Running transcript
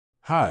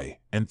Hi,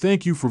 and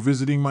thank you for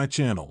visiting my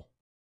channel.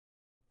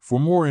 For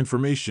more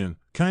information,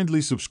 kindly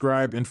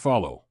subscribe and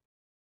follow.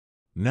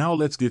 Now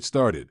let's get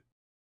started.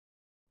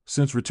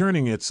 Since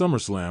returning at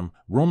SummerSlam,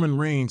 Roman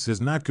Reigns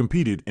has not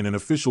competed in an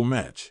official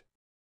match.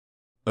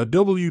 A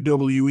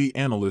WWE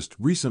analyst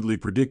recently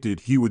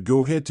predicted he would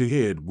go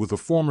head-to-head with a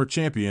former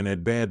champion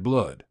at Bad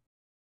Blood.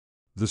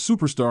 The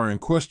superstar in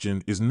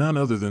question is none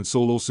other than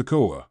Solo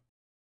Sikoa.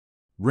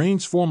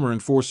 Reigns' former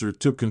enforcer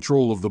took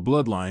control of the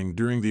bloodline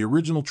during the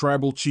original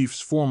Tribal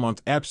Chief's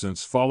 4-month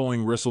absence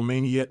following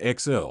WrestleMania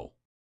XL.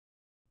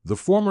 The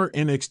former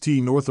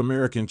NXT North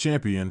American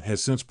champion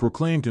has since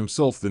proclaimed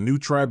himself the new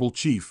Tribal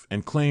Chief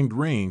and claimed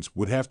Reigns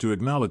would have to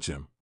acknowledge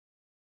him.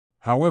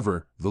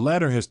 However, the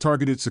latter has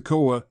targeted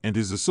Sikoa and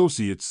his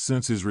associates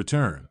since his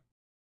return.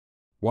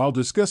 While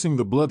discussing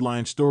the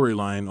Bloodline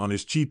storyline on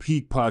his Cheap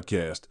Heat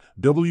podcast,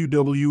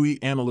 WWE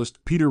analyst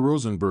Peter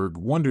Rosenberg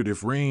wondered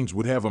if Reigns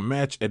would have a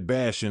match at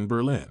Bash in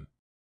Berlin.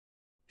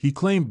 He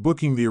claimed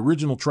booking the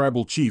original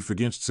Tribal Chief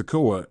against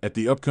Sikoa at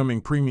the upcoming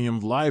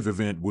Premium Live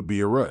event would be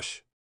a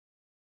rush.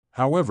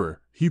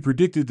 However, he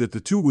predicted that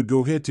the two would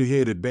go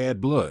head-to-head at Bad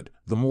Blood,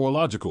 the more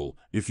logical,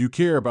 if you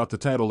care about the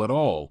title at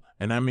all,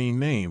 and I mean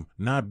name,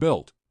 not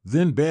belt,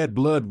 then Bad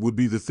Blood would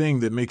be the thing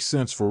that makes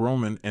sense for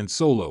Roman and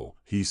Solo,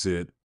 he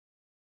said.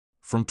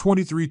 From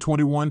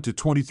 23-21 to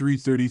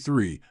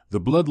 23-33, the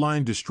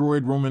Bloodline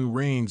destroyed Roman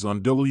Reigns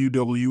on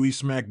WWE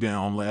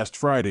SmackDown last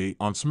Friday.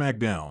 On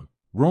SmackDown,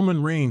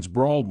 Roman Reigns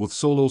brawled with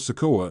Solo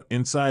Sikoa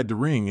inside the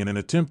ring in an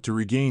attempt to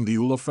regain the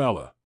Ula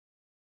Fala.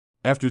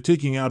 After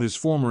taking out his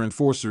former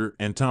enforcer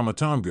and Tama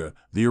Tonga,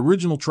 the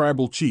original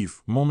Tribal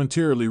Chief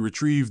momentarily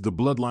retrieved the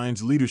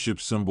Bloodline's leadership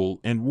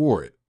symbol and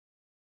wore it.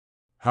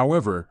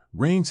 However,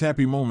 Reigns'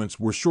 happy moments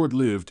were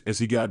short-lived as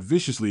he got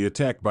viciously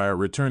attacked by a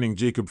returning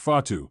Jacob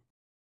Fatu.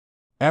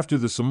 After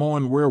the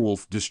Samoan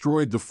Werewolf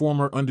destroyed the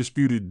former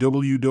undisputed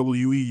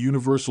WWE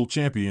Universal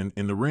Champion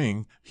in the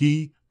ring,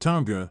 he,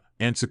 Tonga,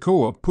 and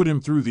Sikoa put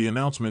him through the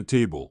announcement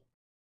table.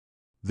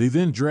 They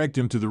then dragged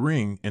him to the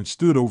ring and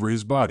stood over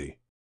his body.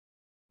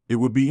 It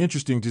would be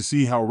interesting to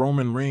see how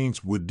Roman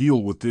Reigns would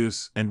deal with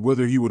this and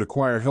whether he would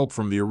acquire help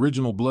from the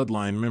original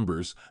Bloodline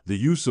members,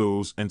 the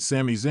Usos and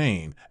Sami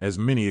Zayn, as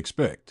many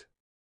expect.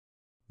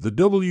 The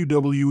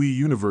WWE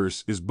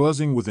Universe is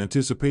buzzing with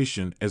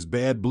anticipation as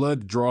Bad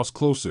Blood draws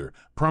closer,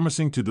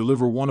 promising to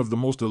deliver one of the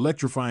most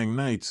electrifying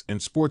nights in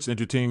sports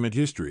entertainment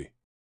history.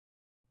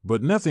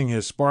 But nothing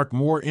has sparked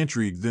more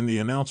intrigue than the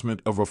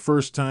announcement of a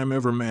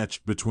first-time-ever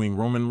match between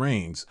Roman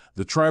Reigns,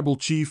 the Tribal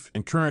Chief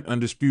and current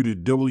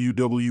undisputed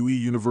WWE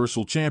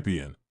Universal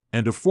Champion,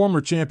 and a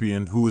former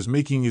champion who is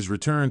making his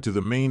return to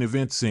the main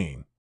event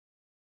scene.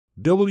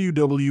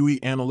 WWE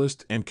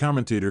analyst and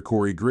commentator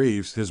Corey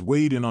Graves has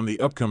weighed in on the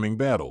upcoming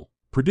battle,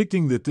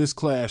 predicting that this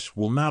clash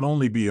will not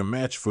only be a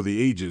match for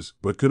the ages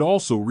but could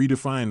also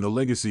redefine the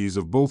legacies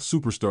of both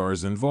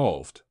superstars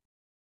involved.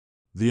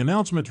 The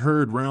announcement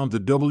heard round the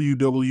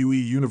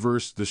WWE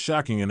Universe. The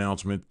shocking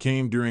announcement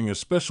came during a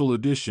special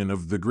edition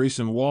of The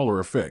Grayson Waller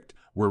Effect,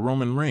 where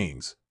Roman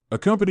Reigns,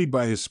 accompanied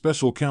by his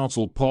special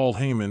counsel Paul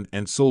Heyman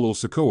and Solo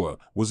Sikoa,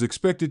 was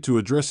expected to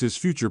address his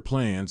future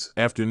plans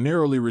after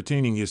narrowly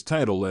retaining his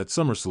title at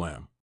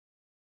SummerSlam.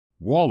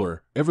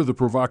 Waller, ever the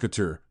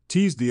provocateur,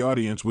 teased the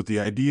audience with the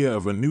idea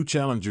of a new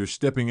challenger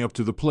stepping up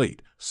to the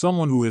plate,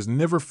 someone who has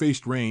never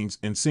faced Reigns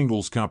in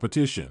singles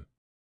competition.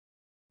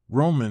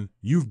 Roman,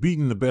 you've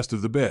beaten the best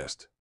of the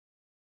best.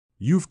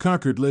 You've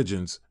conquered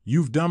legends,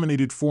 you've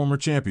dominated former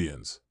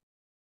champions.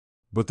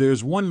 But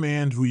there's one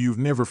man who you've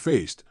never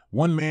faced,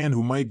 one man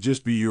who might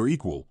just be your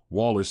equal,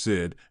 Waller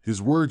said,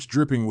 his words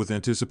dripping with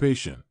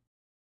anticipation.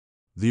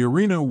 The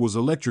arena was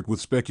electric with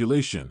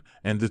speculation,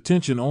 and the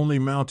tension only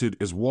mounted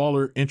as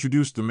Waller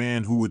introduced the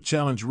man who would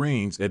challenge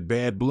Reigns at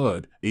Bad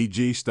Blood,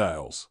 AJ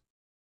Styles.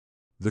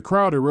 The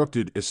crowd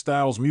erupted as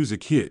Styles'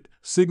 music hit,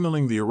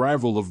 signaling the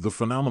arrival of the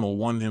Phenomenal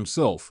One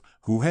himself,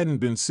 who hadn't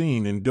been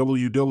seen in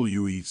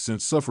WWE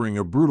since suffering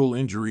a brutal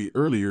injury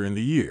earlier in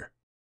the year.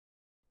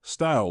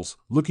 Styles,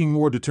 looking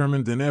more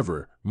determined than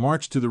ever,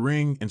 marched to the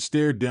ring and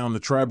stared down the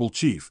Tribal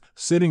Chief,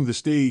 setting the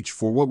stage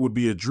for what would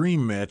be a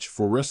dream match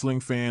for wrestling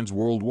fans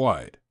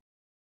worldwide.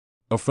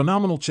 A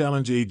phenomenal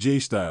challenge.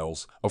 AJ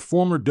Styles, a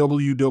former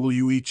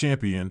WWE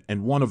champion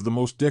and one of the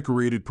most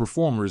decorated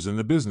performers in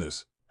the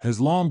business, has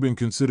long been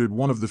considered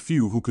one of the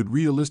few who could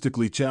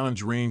realistically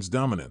challenge Reigns'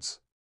 dominance.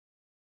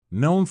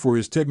 Known for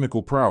his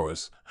technical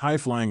prowess,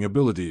 high-flying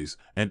abilities,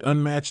 and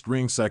unmatched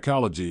ring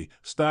psychology,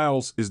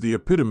 Styles is the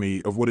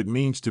epitome of what it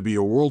means to be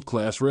a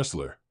world-class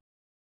wrestler.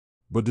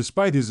 But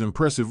despite his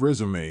impressive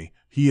resume,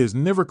 he has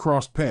never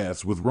crossed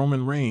paths with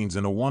Roman Reigns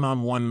in a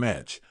one-on-one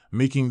match,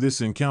 making this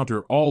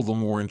encounter all the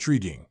more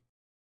intriguing.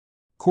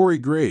 Corey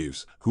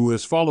Graves, who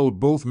has followed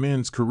both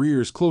men's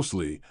careers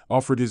closely,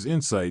 offered his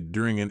insight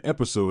during an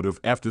episode of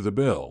After the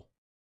Bell.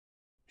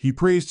 He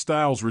praised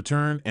Styles'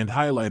 return and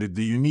highlighted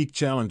the unique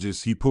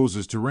challenges he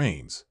poses to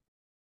Reigns.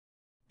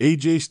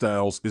 AJ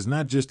Styles is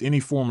not just any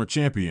former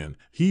champion,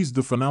 he's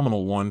the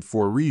Phenomenal One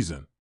for a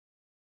reason.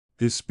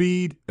 His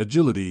speed,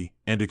 agility,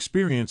 and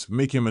experience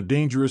make him a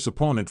dangerous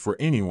opponent for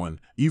anyone,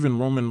 even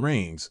Roman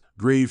Reigns,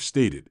 Graves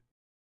stated.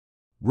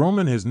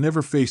 Roman has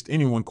never faced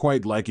anyone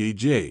quite like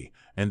AJ,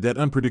 and that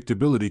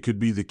unpredictability could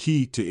be the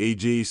key to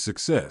AJ's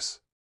success.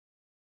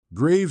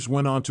 Graves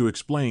went on to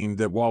explain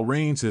that while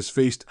Reigns has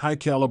faced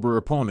high-caliber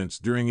opponents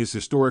during his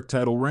historic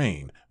title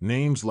reign,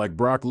 names like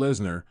Brock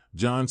Lesnar,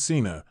 John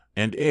Cena,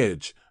 and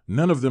Edge,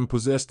 none of them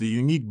possess the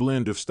unique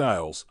blend of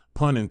styles,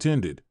 pun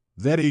intended,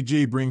 that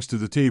AJ brings to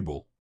the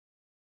table.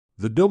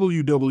 The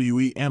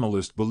WWE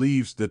analyst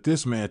believes that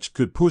this match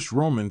could push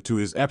Roman to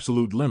his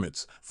absolute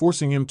limits,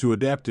 forcing him to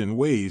adapt in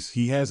ways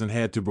he hasn't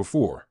had to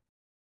before.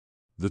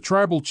 The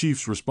Tribal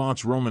Chief's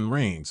response, Roman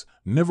Reigns,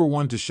 never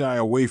one to shy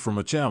away from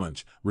a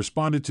challenge,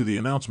 responded to the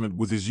announcement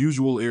with his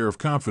usual air of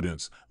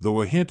confidence, though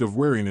a hint of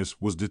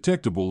wariness was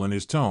detectable in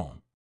his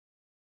tone.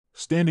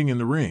 Standing in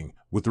the ring,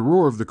 with the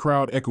roar of the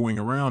crowd echoing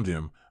around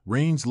him,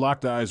 Reigns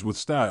locked eyes with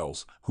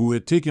Styles, who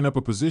had taken up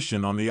a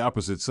position on the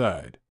opposite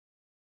side.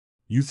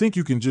 "You think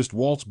you can just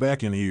waltz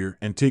back in here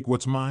and take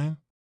what's mine?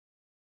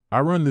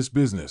 I run this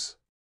business.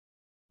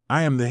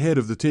 I am the head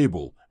of the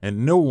table,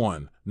 and no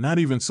one, not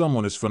even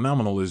someone as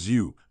phenomenal as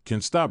you,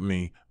 can stop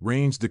me,"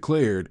 Reigns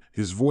declared,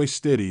 his voice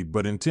steady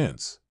but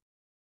intense.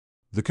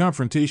 The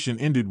confrontation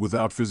ended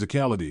without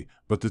physicality,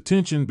 but the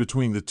tension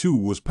between the two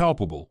was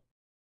palpable.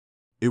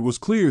 It was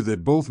clear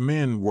that both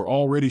men were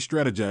already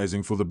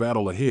strategizing for the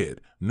battle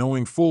ahead,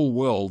 knowing full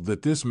well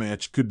that this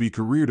match could be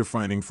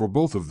career-defining for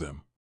both of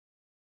them.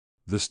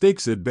 The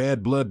stakes at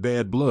Bad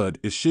Blood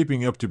is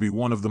shaping up to be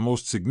one of the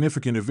most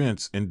significant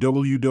events in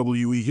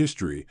WWE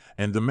history,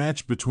 and the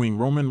match between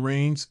Roman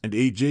Reigns and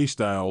AJ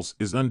Styles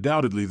is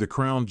undoubtedly the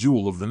crown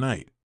jewel of the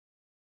night.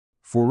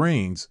 For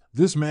Reigns,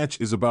 this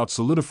match is about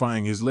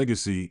solidifying his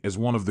legacy as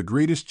one of the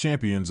greatest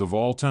champions of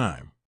all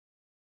time.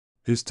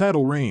 His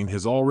title reign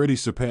has already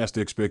surpassed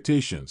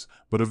expectations,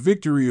 but a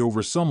victory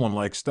over someone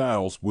like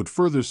Styles would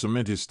further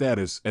cement his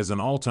status as an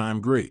all-time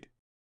great.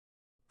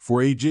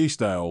 For AJ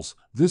Styles,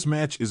 this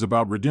match is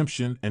about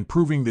redemption and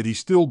proving that he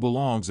still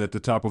belongs at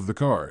the top of the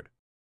card.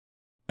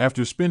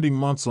 After spending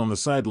months on the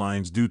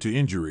sidelines due to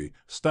injury,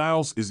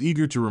 Styles is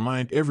eager to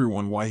remind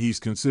everyone why he's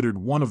considered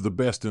one of the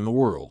best in the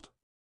world.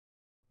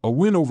 A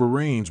win over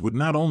Reigns would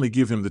not only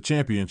give him the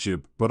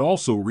championship, but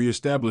also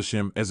re-establish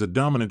him as a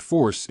dominant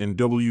force in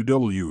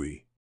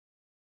WWE.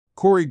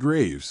 Corey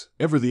Graves,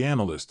 ever the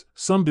analyst,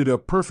 summed it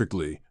up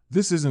perfectly: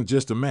 "This isn't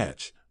just a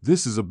match,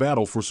 this is a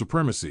battle for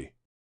supremacy.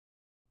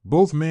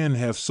 Both men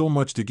have so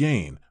much to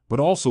gain, but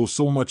also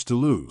so much to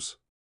lose.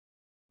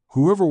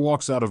 Whoever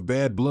walks out of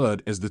Bad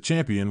Blood as the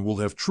champion will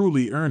have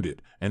truly earned it,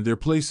 and their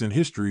place in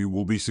history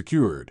will be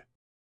secured."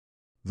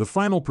 The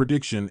final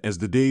prediction: as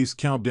the days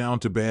count down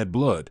to Bad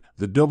Blood,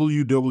 the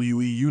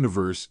WWE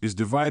Universe is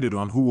divided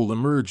on who will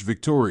emerge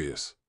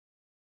victorious.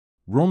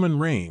 Roman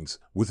Reigns,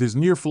 with his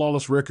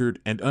near-flawless record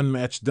and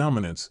unmatched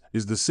dominance,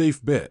 is the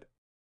safe bet.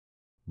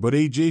 But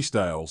AJ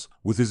Styles,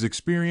 with his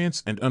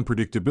experience and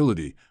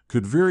unpredictability,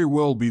 could very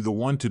well be the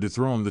one to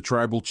dethrone the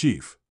Tribal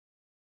Chief.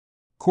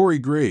 Corey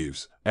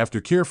Graves,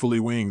 after carefully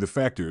weighing the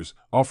factors,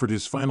 offered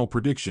his final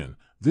prediction: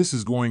 "This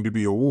is going to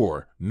be a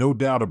war, no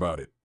doubt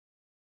about it.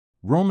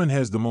 Roman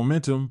has the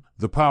momentum,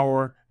 the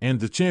power, and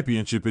the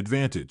championship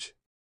advantage.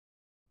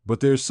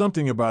 But there's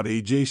something about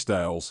AJ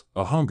Styles,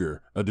 a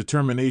hunger, a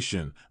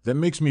determination, that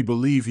makes me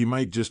believe he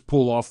might just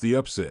pull off the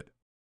upset.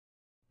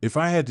 If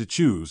I had to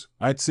choose,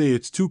 I'd say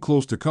it's too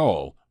close to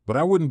call, but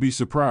I wouldn't be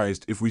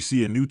surprised if we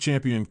see a new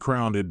champion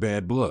crowned at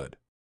Bad Blood."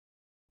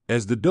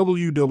 As the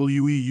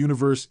WWE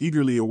Universe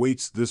eagerly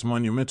awaits this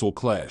monumental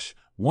clash,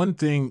 one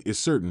thing is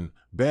certain: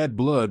 Bad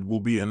Blood will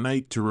be a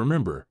night to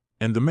remember,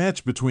 and the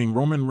match between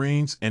Roman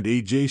Reigns and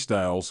AJ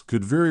Styles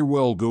could very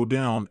well go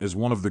down as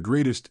one of the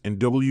greatest in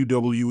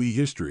WWE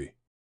history.